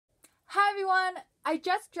Hi everyone! I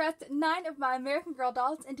just dressed 9 of my American Girl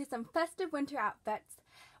dolls into some festive winter outfits.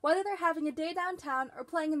 Whether they're having a day downtown or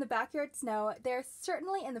playing in the backyard snow, they're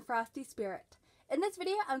certainly in the frosty spirit. In this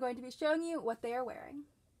video, I'm going to be showing you what they are wearing.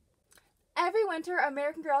 Every winter,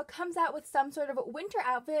 American Girl comes out with some sort of winter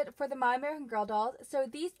outfit for the My American Girl dolls, so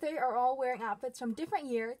these 3 are all wearing outfits from different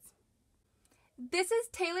years. This is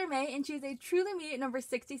Taylor May, and she's a Truly Me number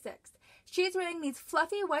 66. She's wearing these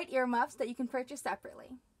fluffy white earmuffs that you can purchase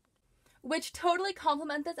separately, which totally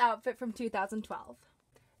complement this outfit from 2012.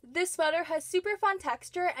 This sweater has super fun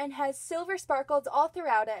texture and has silver sparkles all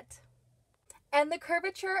throughout it. And the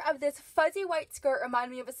curvature of this fuzzy white skirt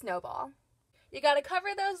reminds me of a snowball. You gotta cover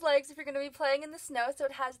those legs if you're gonna be playing in the snow, so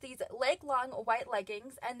it has these leg-long white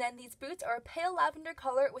leggings, and then these boots are a pale lavender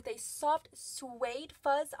color with a soft suede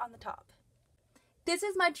fuzz on the top. This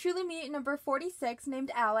is my Truly Me number 46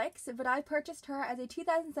 named Alex, but I purchased her as a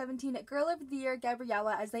 2017 Girl of the Year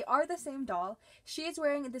Gabriella, as they are the same doll. She is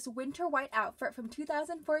wearing this winter white outfit from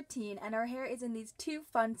 2014, and her hair is in these 2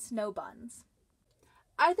 fun snow buns.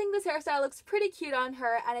 I think this hairstyle looks pretty cute on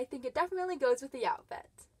her, and I think it definitely goes with the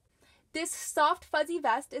outfit. This soft fuzzy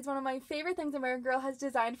vest is one of my favorite things American Girl has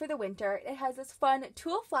designed for the winter. It has this fun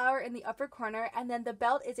tulle flower in the upper corner, and then the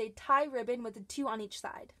belt is a tie ribbon with 2 on each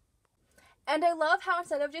side. And I love how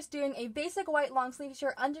instead of just doing a basic white long sleeve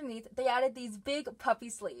shirt underneath, they added these big puffy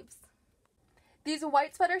sleeves. These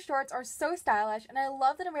white sweater shorts are so stylish, and I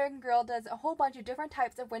love that American Girl does a whole bunch of different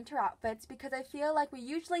types of winter outfits, because I feel like we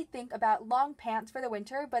usually think about long pants for the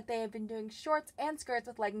winter, but they have been doing shorts and skirts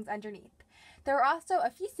with leggings underneath. There are also a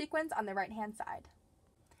few sequins on the right hand side.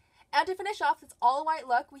 And to finish off this all white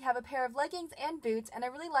look, we have a pair of leggings and boots, and I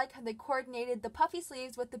really like how they coordinated the puffy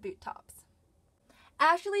sleeves with the boot tops.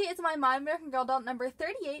 Ashley is my American Girl doll number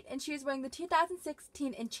 38, and she is wearing the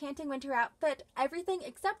 2016 Enchanting Winter outfit. Everything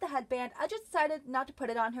except the headband. I just decided not to put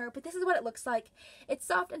it on her, but this is what it looks like. It's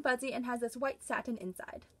soft and fuzzy and has this white satin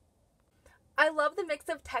inside. I love the mix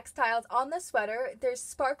of textiles on the sweater. There's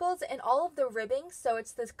sparkles in all of the ribbing, so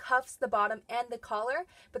it's the cuffs, the bottom, and the collar,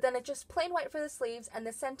 but then it's just plain white for the sleeves, and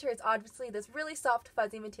the center is obviously this really soft,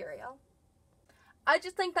 fuzzy material. I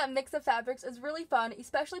just think that mix of fabrics is really fun,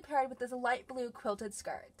 especially paired with this light blue quilted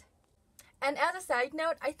skirt. And as a side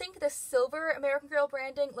note, I think the silver American Girl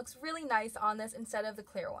branding looks really nice on this instead of the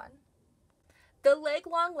clear one. The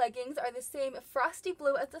leg-long leggings are the same frosty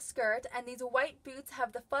blue as the skirt, and these white boots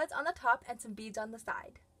have the fuzz on the top and some beads on the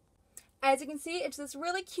side. As you can see, it's this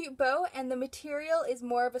really cute bow, and the material is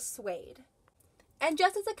more of a suede. And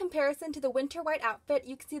just as a comparison to the winter white outfit,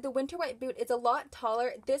 you can see the winter white boot is a lot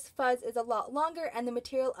taller, this fuzz is a lot longer, and the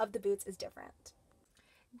material of the boots is different.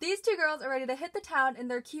 These 2 girls are ready to hit the town in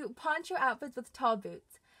their cute poncho outfits with tall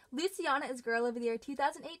boots. Luciana is Girl of the Year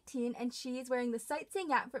 2018, and she is wearing the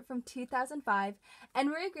sightseeing outfit from 2005, and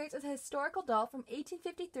Marie Grace is a historical doll from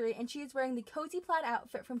 1853, and she is wearing the cozy plaid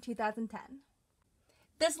outfit from 2010.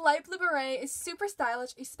 This light blue beret is super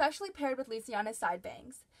stylish, especially paired with Luciana's side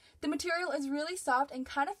bangs. The material is really soft and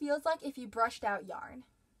kind of feels like if you brushed out yarn.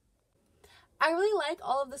 I really like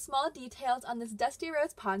all of the small details on this dusty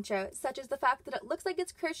rose poncho, such as the fact that it looks like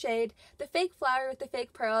it's crocheted, the fake flower with the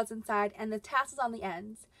fake pearls inside, and the tassels on the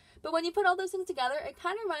ends. But when you put all those things together, it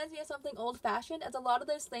kind of reminds me of something old-fashioned, as a lot of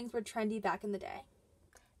those things were trendy back in the day.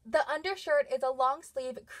 The undershirt is a long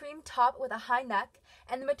sleeve cream top with a high neck,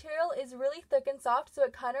 and the material is really thick and soft, so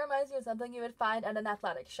it kind of reminds me of something you would find at an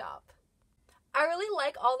athletic shop. I really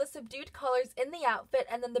like all the subdued colors in the outfit,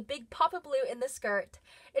 and then the big pop of blue in the skirt.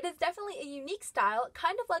 It is definitely a unique style,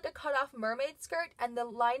 kind of like a cut-off mermaid skirt, and the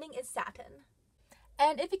lining is satin.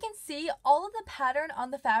 And if you can see, all of the pattern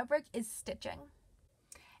on the fabric is stitching.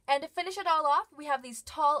 And to finish it all off, we have these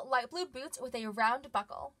tall light blue boots with a round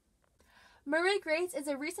buckle. Marie Grace is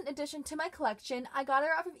a recent addition to my collection. I got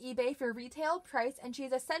her off of eBay for retail price, and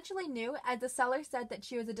she's essentially new, as the seller said that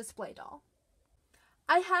she was a display doll.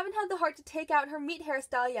 I haven't had the heart to take out her meat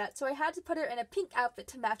hairstyle yet, so I had to put her in a pink outfit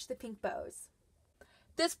to match the pink bows.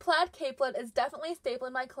 This plaid capelet is definitely a staple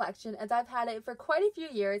in my collection, as I've had it for quite a few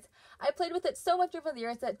years. I played with it so much over the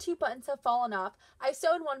years that 2 buttons have fallen off. I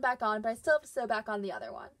sewed one back on, but I still have to sew back on the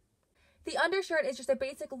other one. The undershirt is just a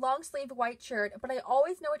basic long sleeve white shirt, but I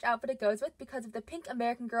always know which outfit it goes with because of the pink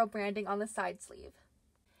American Girl branding on the side sleeve.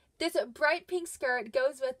 This bright pink skirt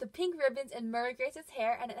goes with the pink ribbons in Marie Grace's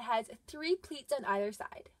hair, and it has 3 pleats on either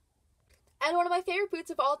side. And one of my favorite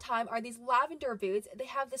boots of all time are these lavender boots. They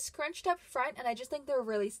have this scrunched up front, and I just think they're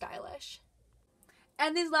really stylish.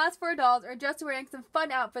 And these last 4 dolls are just wearing some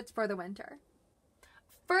fun outfits for the winter.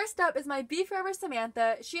 First up is my Be Forever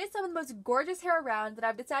Samantha. She has some of the most gorgeous hair around that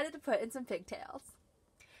I've decided to put in some pigtails.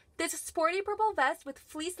 This sporty purple vest with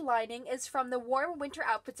fleece lining is from the Warm Winter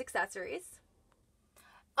Outfits accessories.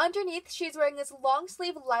 Underneath, she's wearing this long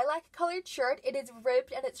sleeve lilac colored shirt. It is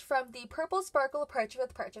ribbed and it's from the Purple Sparkle Purchase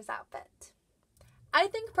with Purchase outfit. I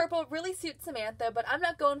think purple really suits Samantha, but I'm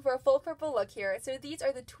not going for a full purple look here. So these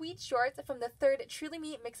are the tweed shorts from the third Truly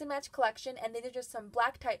Me Mix and Match collection, and these are just some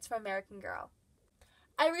black tights from American Girl.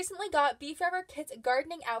 I recently got Be Forever Kit's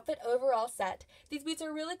gardening outfit overall set. These boots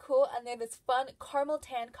are really cool and they're this fun caramel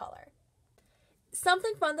tan color.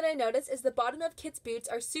 Something fun that I noticed is the bottom of Kit's boots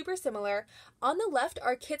are super similar. On the left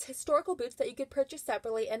are Kit's historical boots that you could purchase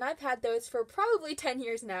separately, and I've had those for probably 10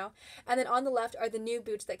 years now. And then on the left are the new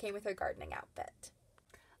boots that came with her gardening outfit.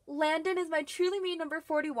 Landon is my Truly Me number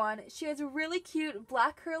 41. She has really cute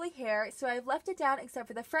black curly hair, so I've left it down except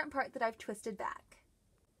for the front part that I've twisted back.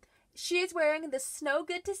 She is wearing the Snow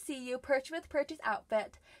Good to See You Purchase with Purchase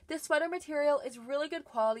outfit. This sweater material is really good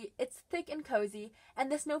quality, it's thick and cozy, and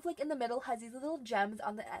the snowflake in the middle has these little gems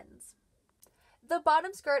on the ends. The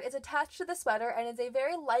bottom skirt is attached to the sweater and is a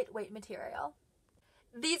very lightweight material.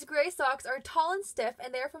 These gray socks are tall and stiff,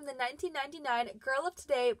 and they're from the 1999 Girl of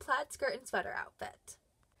Today plaid skirt and sweater outfit.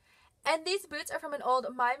 And these boots are from an old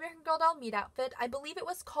My American Girl doll meet outfit. I believe it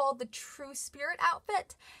was called the True Spirit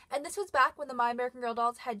outfit. And this was back when the My American Girl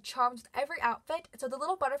dolls had charms with every outfit. So the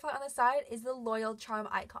little butterfly on the side is the loyal charm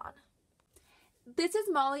icon. This is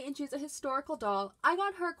Molly, and she's a historical doll. I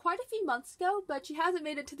got her quite a few months ago, but she hasn't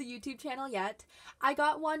made it to the YouTube channel yet. I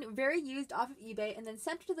got one very used off of eBay and then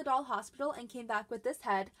sent her to the doll hospital and came back with this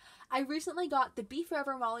head. I recently got the Be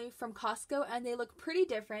Forever Molly from Costco, and they look pretty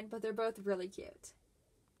different, but they're both really cute.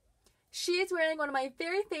 She is wearing one of my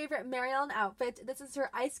very favorite Mary Ellen outfits. This is her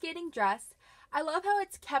ice skating dress. I love how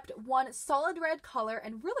it's kept one solid red color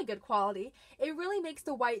and really good quality. It really makes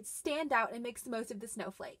the white stand out and makes the most of the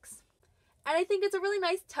snowflakes. And I think it's a really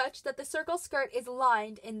nice touch that the circle skirt is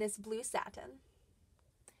lined in this blue satin.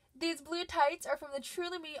 These blue tights are from the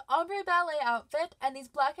Truly Me Ombre Ballet outfit, and these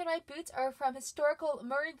black and white boots are from historical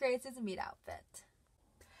Murray Grace's meet outfit.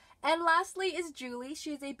 And lastly is Julie.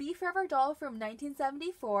 She's a Be Forever doll from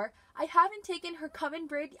 1974. I haven't taken her come-in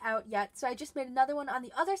braid out yet, so I just made another one on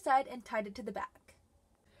the other side and tied it to the back.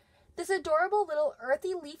 This adorable little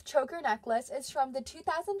earthy leaf choker necklace is from the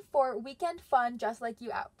 2004 Weekend Fun Just Like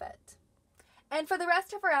You outfit. And for the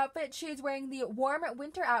rest of her outfit, she is wearing the warm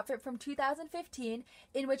winter outfit from 2015,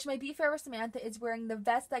 in which my Be Forever Samantha is wearing the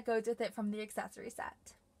vest that goes with it from the accessory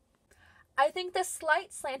set. I think the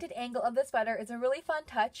slight slanted angle of the sweater is a really fun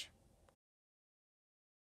touch.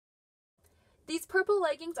 These purple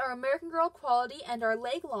leggings are American Girl quality and are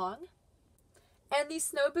leg long. And these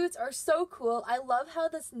snow boots are so cool. I love how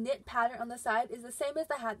this knit pattern on the side is the same as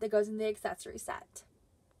the hat that goes in the accessory set.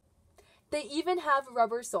 They even have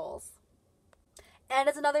rubber soles. And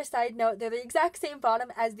as another side note, they're the exact same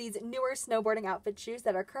bottom as these newer snowboarding outfit shoes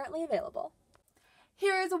that are currently available.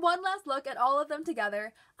 Here is one last look at all of them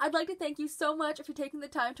together. I'd like to thank you so much for taking the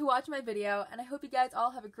time to watch my video, and I hope you guys all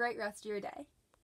have a great rest of your day.